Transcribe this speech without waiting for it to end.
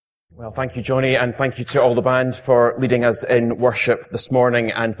Well, thank you, Johnny, and thank you to all the band for leading us in worship this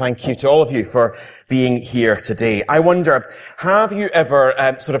morning, and thank you to all of you for being here today. I wonder, have you ever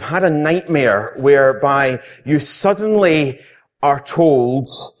sort of had a nightmare whereby you suddenly are told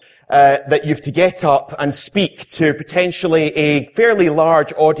that you have to get up and speak to potentially a fairly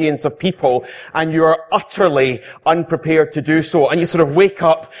large audience of people, and you are utterly unprepared to do so, and you sort of wake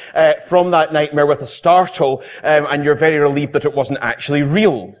up from that nightmare with a startle, and you're very relieved that it wasn't actually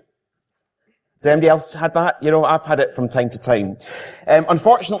real? Has anybody else had that? You know, I've had it from time to time.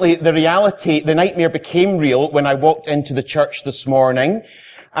 Unfortunately, the nightmare became real when I walked into the church this morning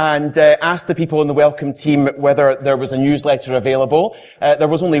and asked the people in the welcome team whether there was a newsletter available. There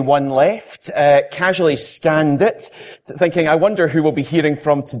was only one left. Casually scanned it, thinking, I wonder who we'll be hearing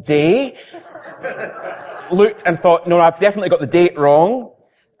from today. Looked and thought, no, I've definitely got the date wrong.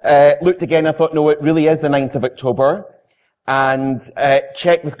 Looked again and thought, no, it really is the 9th of October. And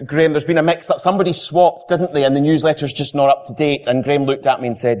checked with Graham. There's been a mix-up. Somebody swapped, didn't they? And the newsletter's just not up to date. And Graham looked at me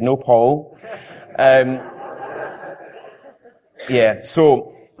and said, no, Paul. Yeah,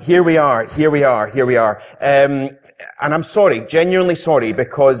 so here we are. And I'm sorry, genuinely sorry,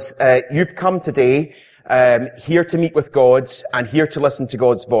 because you've come today here to meet with God and here to listen to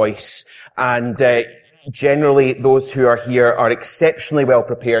God's voice. And generally, those who are here are exceptionally well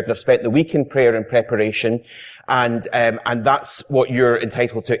prepared and have spent the week in prayer and preparation. And that's what you're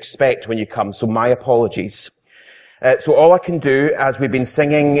entitled to expect when you come. So my apologies. So all I can do, as we've been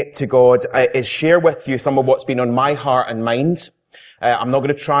singing to God, is share with you some of what's been on my heart and mind. I'm not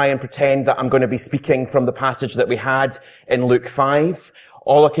going to try and pretend that I'm going to be speaking from the passage that we had in Luke 5.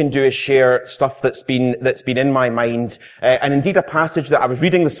 All I can do is share stuff that's been in my mind, and indeed a passage that I was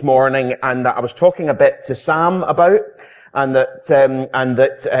reading this morning and that I was talking a bit to Sam about. And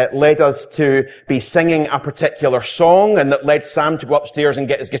that led us to be singing a particular song, and that led Sam to go upstairs and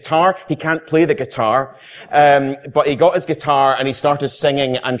get his guitar. He can't play the guitar, but he got his guitar and he started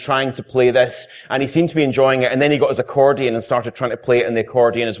singing and trying to play this, and he seemed to be enjoying it. And then he got his accordion and started trying to play it in the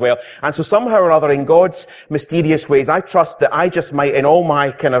accordion as well. And so somehow or other, in God's mysterious ways, I trust that I just might, in all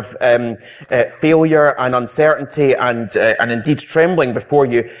my kind of failure and uncertainty and indeed trembling before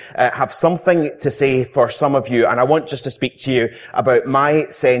you, have something to say for some of you. And I want just to speak to you about my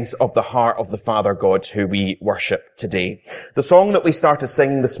sense of the heart of the Father God who we worship today. The song that we started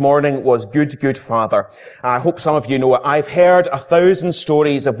singing this morning was Good, Good Father. I hope some of you know it. I've heard 1,000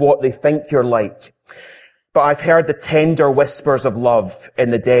 stories of what they think you're like, but I've heard the tender whispers of love in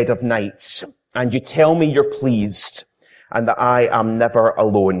the dead of night, and you tell me you're pleased and that I am never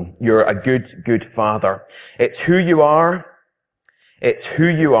alone. You're a good, good Father. It's who you are,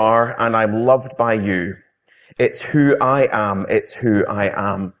 and I'm loved by you. It's who I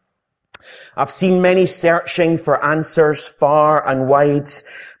am. I've seen many searching for answers far and wide,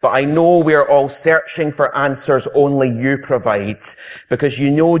 but I know we're all searching for answers only you provide, because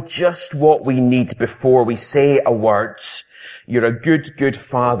you know just what we need before we say a word. You're a good, good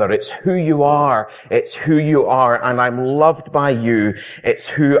Father. It's who you are, and I'm loved by you. It's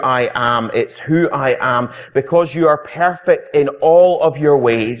who I am, because you are perfect in all of your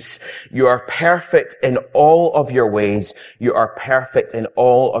ways. You are perfect in all of your ways. You are perfect in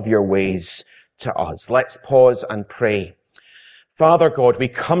all of your ways to us. Let's pause and pray. Father God, we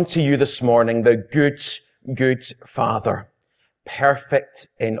come to you this morning, the good, good Father, perfect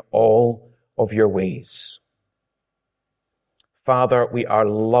in all of your ways. Father, we are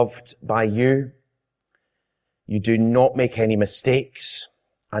loved by you. You do not make any mistakes.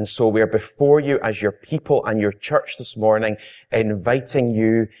 And so we are before you as your people and your church this morning, inviting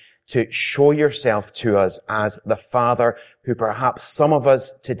you to show yourself to us as the Father who perhaps some of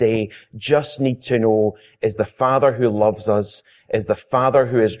us today just need to know is the Father who loves us, is the Father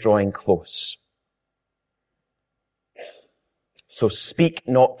who is drawing close. So speak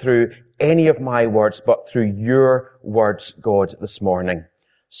not through any of my words, but through your words, God, this morning.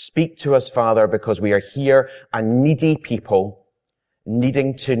 Speak to us, Father, because we are here, a needy people,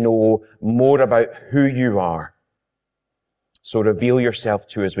 needing to know more about who you are. So reveal yourself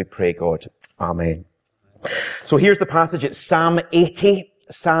to us, we pray, God. Amen. So here's the passage. It's Psalm 80.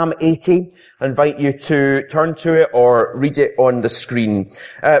 Psalm 80. I invite you to turn to it or read it on the screen.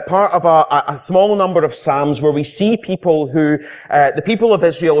 Part of a small number of Psalms where we see people who, the people of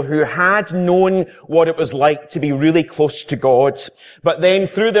Israel who had known what it was like to be really close to God, but then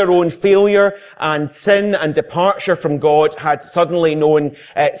through their own failure and sin and departure from God had suddenly known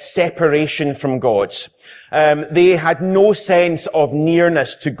separation from God. They had no sense of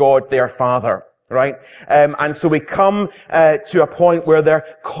nearness to God, their Father. right? And so we come to a point where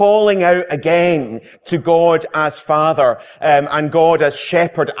they're calling out again to God as Father, and God as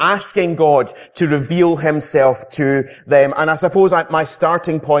Shepherd, asking God to reveal himself to them. And I suppose my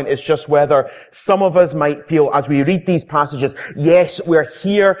starting point is just whether some of us might feel, as we read these passages, yes, we're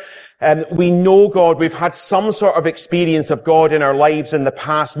here. We know God. We've had some sort of experience of God in our lives in the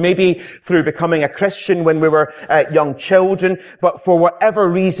past, maybe through becoming a Christian when we were young children. But for whatever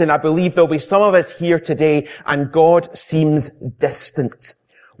reason, I believe there'll be some of us here today, and God seems distant.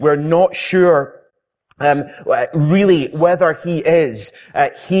 We're not sure really whether he is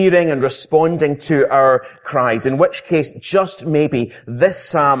hearing and responding to our cries, in which case just maybe this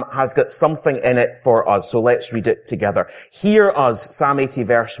psalm has got something in it for us. So let's read it together. Hear us, Psalm 80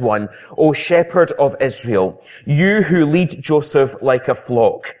 verse 1. O shepherd of Israel, you who lead Joseph like a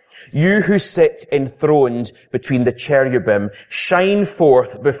flock, you who sit enthroned between the cherubim, shine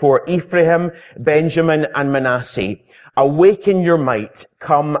forth before Ephraim, Benjamin, and Manasseh. Awaken your might,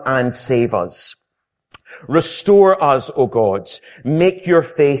 come and save us. Restore us, O God. Make your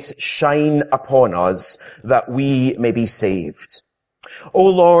face shine upon us, that we may be saved. O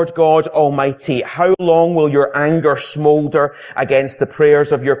Lord God Almighty, how long will your anger smolder against the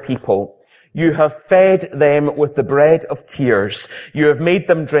prayers of your people? You have fed them with the bread of tears. You have made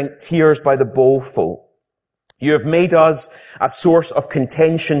them drink tears by the bowlful. You have made us a source of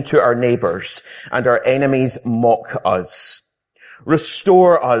contention to our neighbours, and our enemies mock us.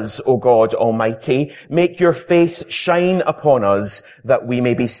 Restore us, O God Almighty. Make your face shine upon us, that we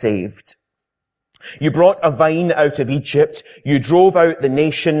may be saved. You brought a vine out of Egypt. You drove out the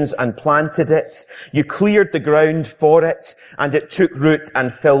nations and planted it. You cleared the ground for it, and it took root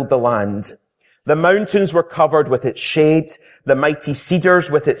and filled the land. The mountains were covered with its shade, the mighty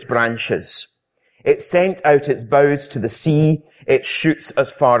cedars with its branches. It sent out its boughs to the sea, its shoots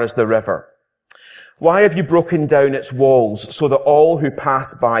as far as the river. Why have you broken down its walls so that all who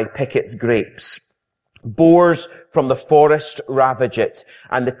pass by pick its grapes? Boars from the forest ravage it,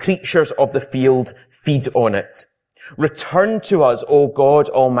 and the creatures of the field feed on it. Return to us, O God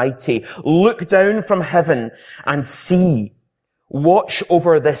Almighty. Look down from heaven and see. Watch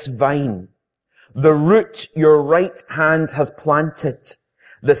over this vine, the root your right hand has planted,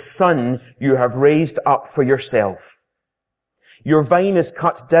 the son you have raised up for yourself. Your vine is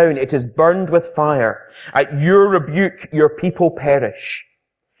cut down, it is burned with fire. At your rebuke, your people perish.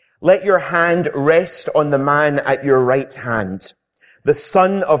 Let your hand rest on the man at your right hand, the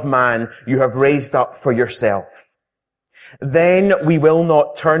Son of Man you have raised up for yourself. Then we will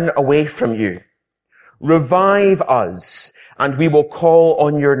not turn away from you. Revive us, and we will call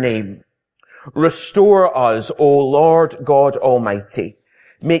on your name. Restore us, O Lord God Almighty.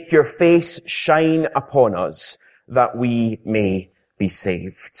 Make your face shine upon us, that we may be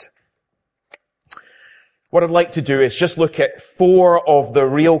saved. What I'd like to do is just look at 4 of the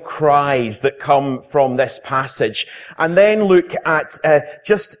real cries that come from this passage, and then look at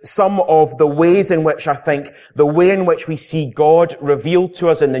just some of the ways in which I think the way in which we see God revealed to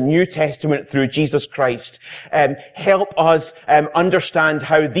us in the New Testament through Jesus Christ help us understand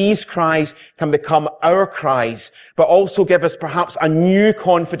how these cries can become our cries, but also give us perhaps a new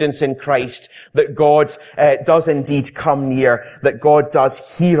confidence in Christ that God does indeed come near, that God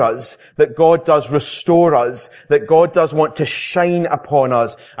does hear us, that God does restore us, that God does want to shine upon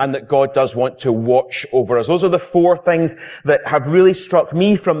us, and that God does want to watch over us. Those are the 4 things that have really struck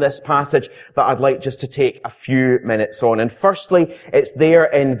me from this passage that I'd like just to take a few minutes on. And firstly, it's there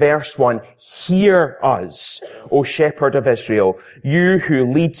in verse 1, hear us, O shepherd of Israel, you who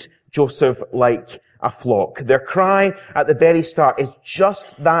lead Joseph like a flock. Their cry at the very start is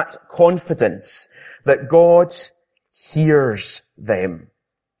just that confidence that God hears them.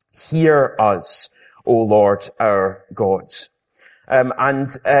 Hear us, O Lord our God.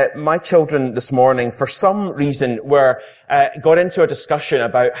 My children this morning, for some reason, got into a discussion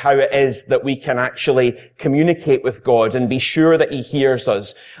about how it is that we can actually communicate with God and be sure that he hears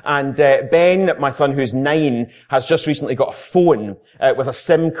us. And Ben, my son who's 9, has just recently got a phone with a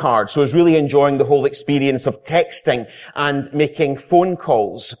SIM card, so is really enjoying the whole experience of texting and making phone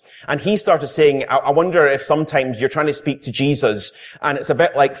calls. And he started saying, I wonder if sometimes you're trying to speak to Jesus and it's a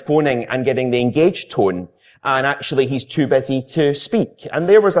bit like phoning and getting the engaged tone, and actually he's too busy to speak. And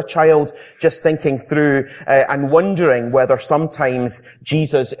there was a child just thinking through and wondering whether sometimes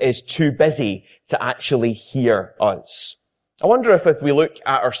Jesus is too busy to actually hear us. I wonder if we look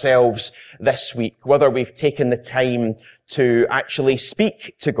at ourselves this week, whether we've taken the time to actually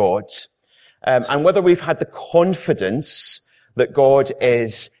speak to God, and whether we've had the confidence that God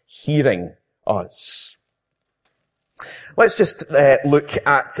is hearing us. Let's just look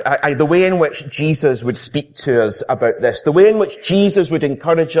at the way in which Jesus would speak to us about this, the way in which Jesus would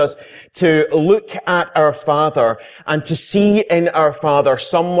encourage us to look at our Father and to see in our Father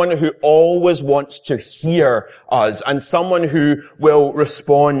someone who always wants to hear us and someone who will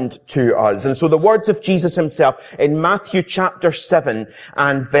respond to us. And so the words of Jesus himself in Matthew chapter 7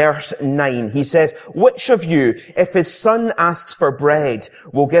 and verse 9, he says, "Which of you, if his son asks for bread,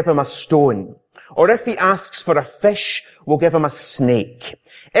 will give him a stone? Or if he asks for a fish, will give him a snake?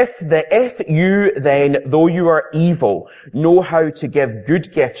 If you then, though you are evil, know how to give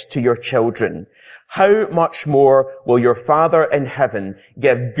good gifts to your children, how much more will your Father in heaven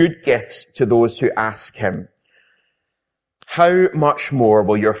give good gifts to those who ask him?" How much more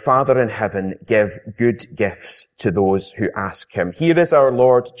will your Father in heaven give good gifts to those who ask him? Here is our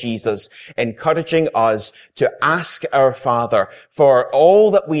Lord Jesus encouraging us to ask our Father for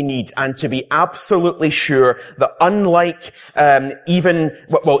all that we need and to be absolutely sure that unlike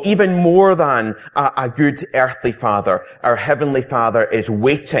even more than a good earthly father, our heavenly Father is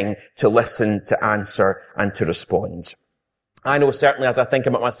waiting to listen, to answer, and to respond. I know certainly as I think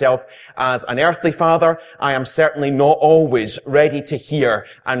about myself as an earthly father, I am certainly not always ready to hear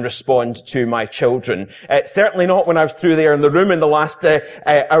and respond to my children. Certainly not when I was through there in the room in the last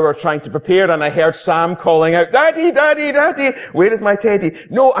hour trying to prepare and I heard Sam calling out, "Daddy, Daddy, Daddy, where is my teddy?"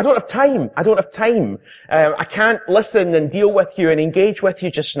 No, I don't have time. I can't listen and deal with you and engage with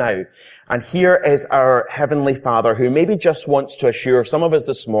you just now. And here is our Heavenly Father who maybe just wants to assure some of us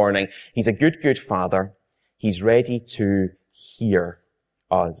this morning, he's a good, good Father. He's ready to hear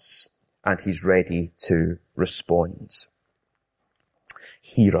us, and he's ready to respond.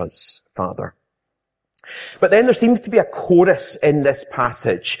 Hear us, Father. But then there seems to be a chorus in this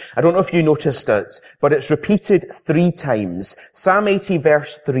passage. I don't know if you noticed it, but it's repeated 3 times. Psalm 80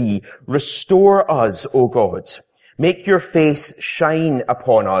 verse 3, "Restore us, O God. Make your face shine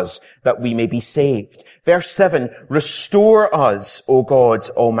upon us, that we may be saved." Verse 7, "Restore us, O God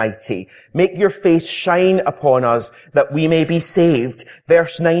Almighty. Make your face shine upon us, that we may be saved."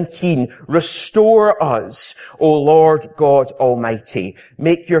 Verse 19, "Restore us, O Lord God Almighty.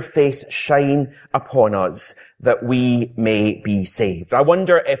 Make your face shine upon us, that we may be saved." I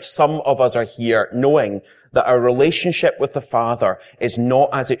wonder if some of us are here knowing that our relationship with the Father is not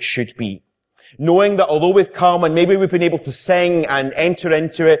as it should be. Knowing that although we've come and maybe we've been able to sing and enter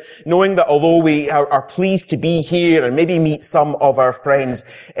into it, knowing that although we are pleased to be here and maybe meet some of our friends,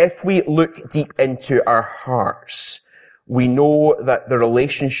 if we look deep into our hearts, we know that the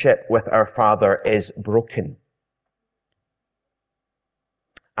relationship with our Father is broken.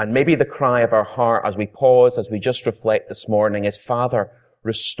 And maybe the cry of our heart as we pause, as we just reflect this morning is, "Father,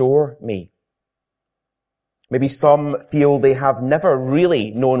 restore me." Maybe some feel they have never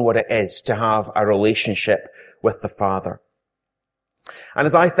really known what it is to have a relationship with the Father. And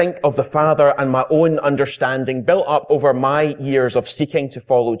as I think of the Father and my own understanding built up over my years of seeking to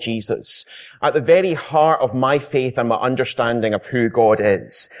follow Jesus, at the very heart of my faith and my understanding of who God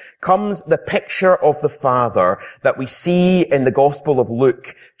is, comes the picture of the Father that we see in the Gospel of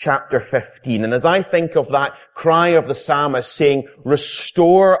Luke, chapter 15. And as I think of that cry of the psalmist saying,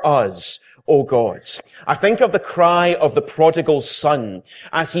 "Restore us, O God," I think of the cry of the prodigal son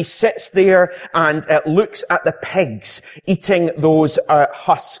as he sits there and looks at the pigs eating those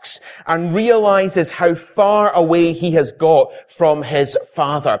husks and realizes how far away he has got from his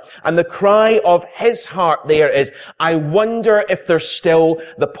father. And the cry of his heart there is, "I wonder if there's still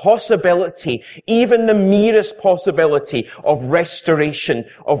the possibility, even the merest possibility of restoration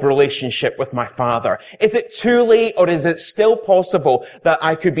of relationship with my Father. Is it too late, or is it still possible that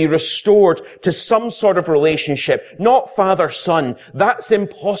I could be restored to some sort of relationship? Not father-son, that's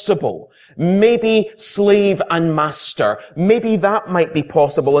impossible. Maybe slave and master, maybe that might be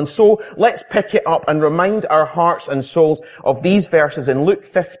possible." And so let's pick it up and remind our hearts and souls of these verses in Luke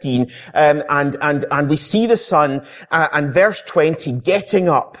 15, and we see the son, and verse 20, getting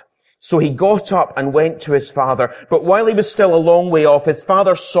up. "So he got up and went to his father. But while he was still a long way off, his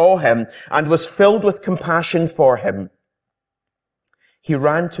father saw him and was filled with compassion for him. He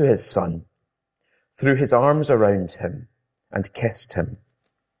ran to his son, threw his arms around him, and kissed him.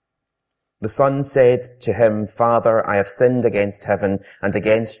 The son said to him, 'Father, I have sinned against heaven and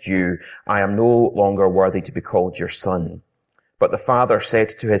against you. I am no longer worthy to be called your son.' But the father said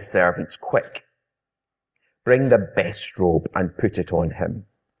to his servants, 'Quick, bring the best robe and put it on him.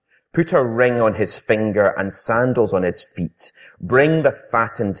 Put a ring on his finger and sandals on his feet. Bring the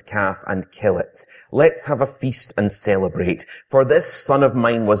fattened calf and kill it. Let's have a feast and celebrate. For this son of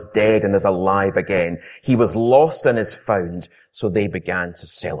mine was dead and is alive again. He was lost and is found. So they began to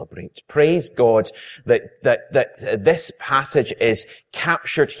celebrate. Praise God that this passage is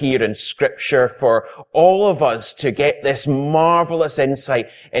captured here in Scripture for all of us to get this marvelous insight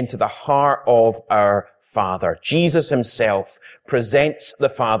into the heart of our Father. Jesus himself presents the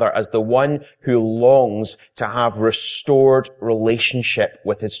Father as the one who longs to have restored relationship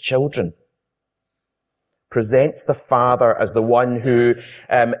with his children. Presents the Father as the one who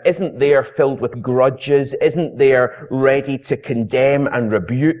isn't there filled with grudges, isn't there ready to condemn and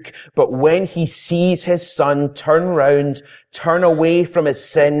rebuke, but when he sees his Son turn round, turn away from his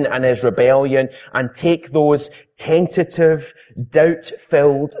sin and his rebellion and take those tentative,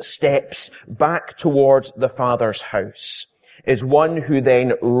 doubt-filled steps back towards the Father's house, is one who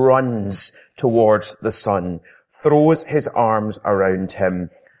then runs towards the Son, throws his arms around him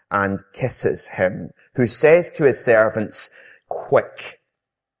and kisses him, who says to his servants, quick,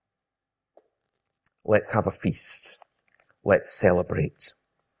 let's have a feast. Let's celebrate.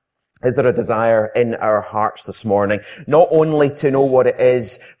 Is there a desire in our hearts this morning, not only to know what it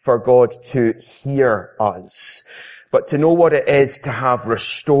is for God to hear us, but to know what it is to have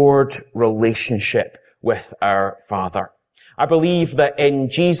restored relationship with our Father? I believe that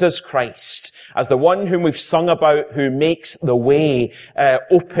in Jesus Christ, as the one whom we've sung about, who makes the way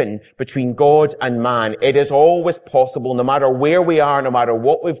open between God and man, it is always possible, no matter where we are, no matter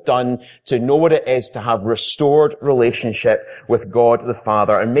what we've done, to know what it is to have restored relationship with God the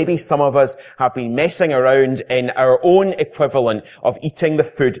Father. And maybe some of us have been messing around in our own equivalent of eating the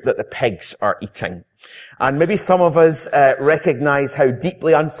food that the pigs are eating. And maybe some of us recognize how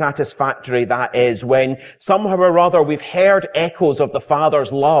deeply unsatisfactory that is when somehow or other we've heard echoes of the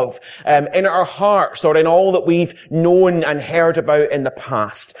Father's love in our hearts or in all that we've known and heard about in the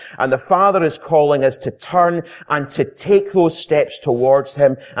past. And the Father is calling us to turn and to take those steps towards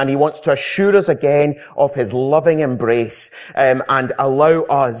him. And he wants to assure us again of his loving embrace and allow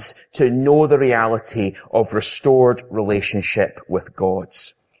us to know the reality of restored relationship with God.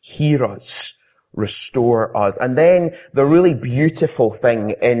 Hear us. Restore us. And then the really beautiful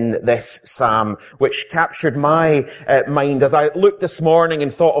thing in this psalm, which captured my mind as I looked this morning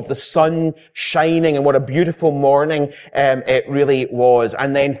and thought of the sun shining and what a beautiful morning it really was.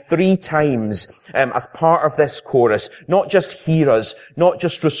 And then 3 times as part of this chorus, not just hear us, not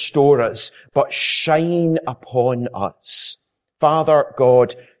just restore us, but shine upon us. Father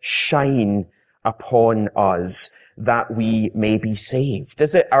God, shine upon us, that we may be saved.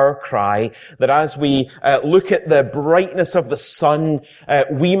 Is it our cry that as we look at the brightness of the sun,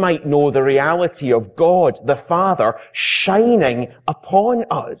 we might know the reality of God, the Father, shining upon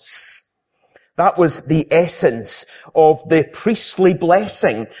us? That was the essence of the priestly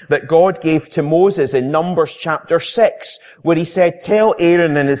blessing that God gave to Moses in Numbers chapter 6, where he said, tell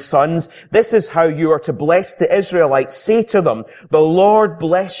Aaron and his sons, this is how you are to bless the Israelites. Say to them, the Lord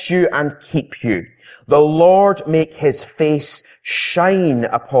bless you and keep you. The Lord make his face shine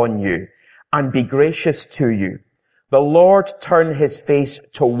upon you and be gracious to you. The Lord turn his face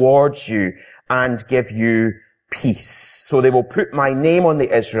towards you and give you peace. So they will put my name on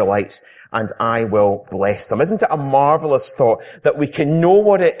the Israelites and I will bless them. Isn't it a marvelous thought that we can know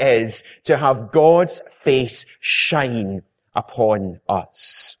what it is to have God's face shine upon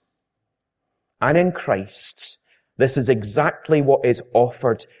us? And in Christ, this is exactly what is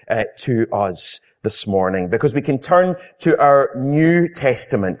offered to us this morning, because we can turn to our New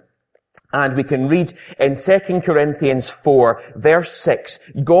Testament and we can read in 2 Corinthians 4, verse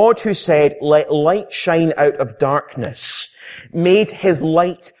 6, God who said, let light shine out of darkness, made his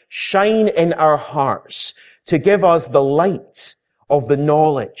light shine in our hearts to give us the light of the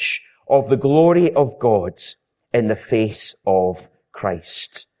knowledge of the glory of God in the face of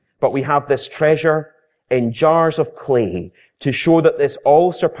Christ. But we have this treasure in jars of clay to show that this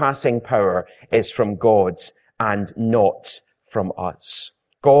all-surpassing power is from God and not from us.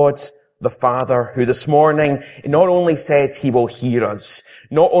 God, the Father, who this morning not only says he will hear us,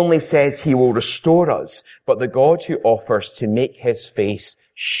 not only says he will restore us, but the God who offers to make his face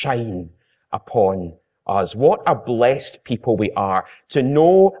shine upon us. What a blessed people we are to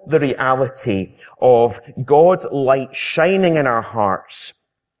know the reality of God's light shining in our hearts,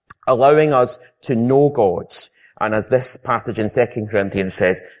 allowing us to know God. And as this passage in 2 Corinthians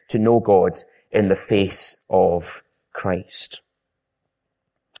says, to know God in the face of Christ.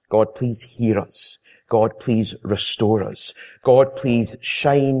 God, please hear us. God, please restore us. God, please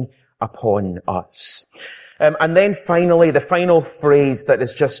shine upon us. And then finally, the final phrase that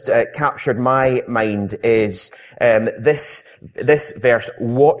has just captured my mind is this verse,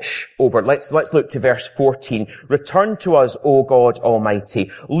 watch over. Let's look to verse 14. Return to us, O God Almighty.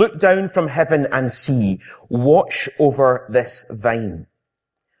 Look down from heaven and see. Watch over this vine.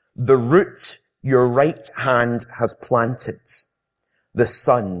 The root your right hand has planted. The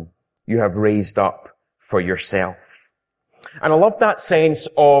son you have raised up for yourself. And I love that sense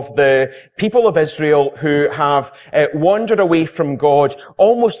of the people of Israel who have wandered away from God,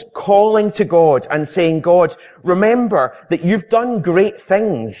 almost calling to God and saying, God, remember that you've done great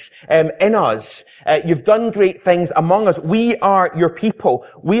things in us. You've done great things among us. We are your people.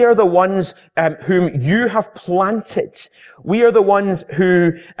 We are the ones whom you have planted. We are the ones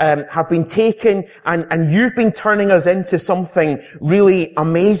who have been taken and you've been turning us into something really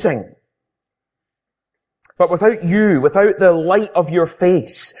amazing. But without you, without the light of your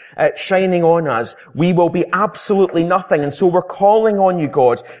face shining on us, we will be absolutely nothing. And so we're calling on you,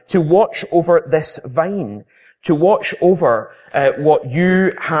 God, to watch over this vine, to watch over what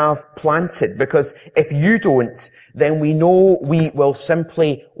you have planted. Because if you don't, then we know we will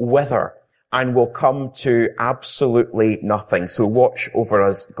simply wither and will come to absolutely nothing. So watch over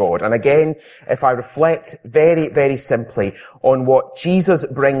us, God. And again, if I reflect very, very simply on what Jesus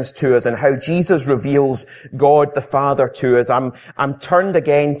brings to us and how Jesus reveals God the Father to us, I'm turned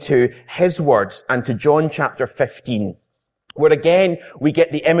again to his words and to John chapter 15. Where again we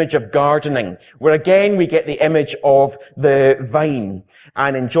get the image of gardening, where again we get the image of the vine.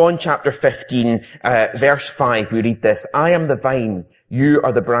 And in John chapter 15, verse 5, we read this, I am the vine, you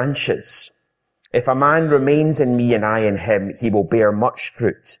are the branches. If a man remains in me and I in him, he will bear much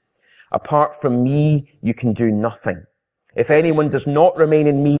fruit. Apart from me, you can do nothing. If anyone does not remain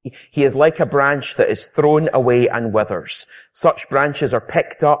in me, he is like a branch that is thrown away and withers. Such branches are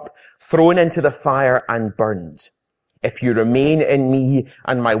picked up, thrown into the fire and burned. If you remain in me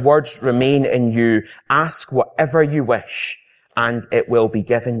and my words remain in you, ask whatever you wish and it will be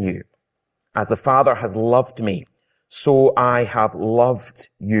given you. As the Father has loved me, so I have loved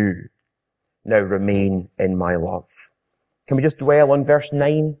you. Now remain in my love. Can we just dwell on verse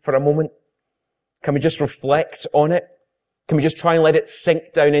 9 for a moment? Can we just reflect on it? Can we just try and let it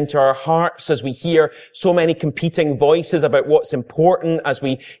sink down into our hearts as we hear so many competing voices about what's important, as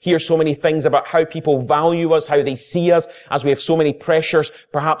we hear so many things about how people value us, how they see us, as we have so many pressures,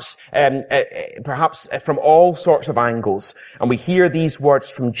 perhaps from all sorts of angles. And we hear these words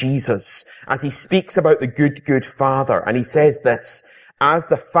from Jesus as he speaks about the good Father. And he says this, as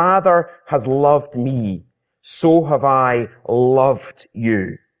the Father has loved me, so have I loved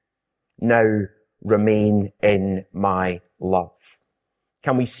you. Now remain in my love.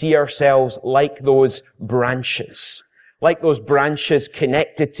 Can we see ourselves like those branches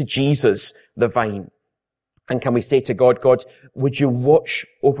connected to Jesus, the vine? And can we say to God, God, would you watch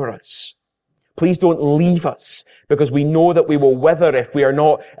over us? Please don't leave us, because we know that we will wither if we are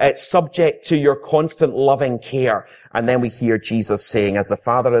not subject to your constant loving care. And then we hear Jesus saying, as the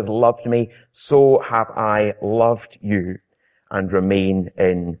Father has loved me, so have I loved you, and remain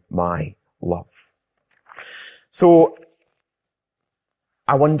in my love. So,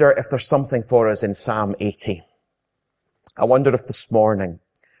 I wonder if there's something for us in Psalm 80. I wonder if this morning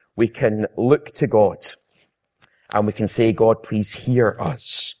we can look to God and we can say, God, please hear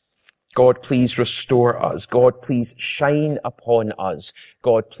us. God, please restore us. God, please shine upon us.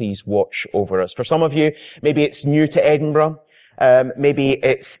 God, please watch over us. For some of you, maybe it's new to Edinburgh. Maybe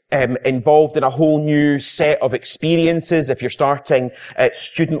it's involved in a whole new set of experiences if you're starting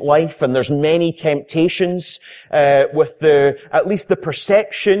student life, and there's many temptations with at least the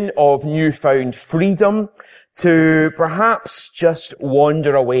perception of newfound freedom to perhaps just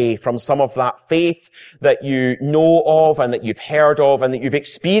wander away from some of that faith that you know of and that you've heard of and that you've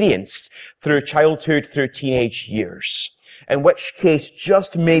experienced through childhood, through teenage years. In which case,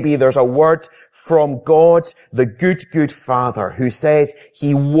 just maybe there's a word from God, the good Father, who says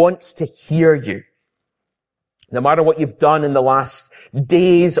he wants to hear you. No matter what you've done in the last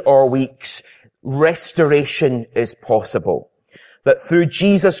days or weeks, restoration is possible. That through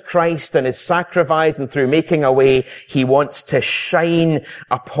Jesus Christ and his sacrifice and through making a way, he wants to shine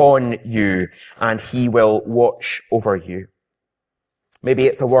upon you and he will watch over you. Maybe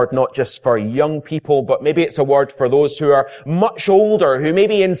it's a word not just for young people, but maybe it's a word for those who are much older, who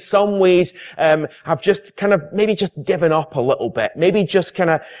maybe in some ways have just maybe just given up a little bit, maybe just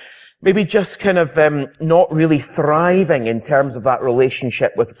not really thriving in terms of that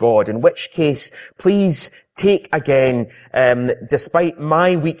relationship with God. In which case, please take again, despite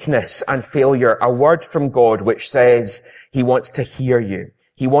my weakness and failure, a word from God which says he wants to hear you.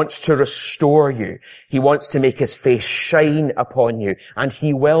 He wants to restore you. He wants to make his face shine upon you, and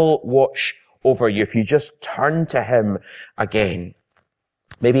he will watch over you if you just turn to him again.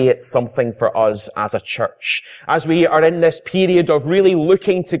 Maybe it's something for us as a church, as we are in this period of really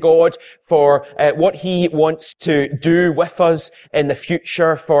looking to God for what he wants to do with us in the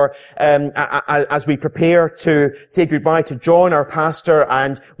future, for as we prepare to say goodbye to John, our pastor,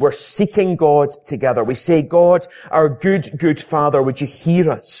 and we're seeking God together. We say, God, our good Father, would you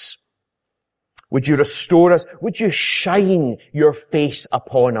hear us? Would you restore us? Would you shine your face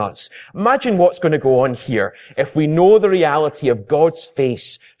upon us? Imagine what's going to go on here if we know the reality of God's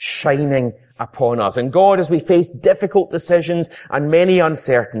face shining upon us. And God, as we face difficult decisions and many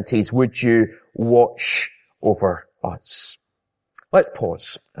uncertainties, would you watch over us? Let's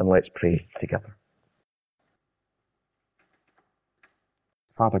pause and let's pray together.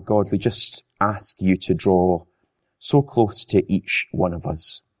 Father God, we just ask you to draw so close to each one of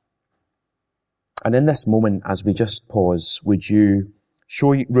us. And in this moment, as we just pause, would you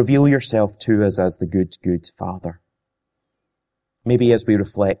reveal yourself to us as the good Father? Maybe as we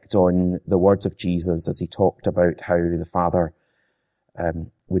reflect on the words of Jesus as he talked about how the Father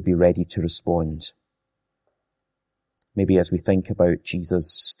would be ready to respond. Maybe as we think about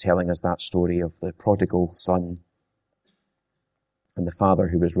Jesus telling us that story of the prodigal son and the Father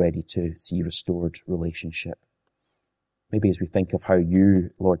who was ready to see restored relationship. Maybe as we think of how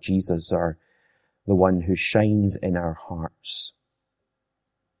you, Lord Jesus, are the one who shines in our hearts.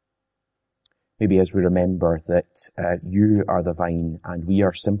 Maybe as we remember that you are the vine and we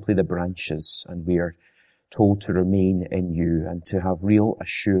are simply the branches, and we are told to remain in you and to have real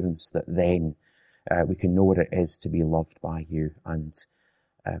assurance that then we can know what it is to be loved by you, and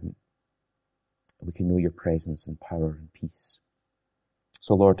we can know your presence and power and peace.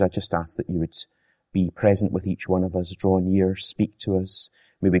 So Lord, I just ask that you would be present with each one of us, draw near, speak to us.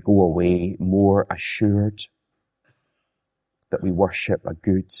 May we go away more assured that we worship a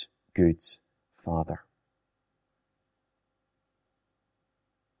good Father.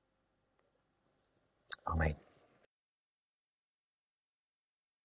 Amen.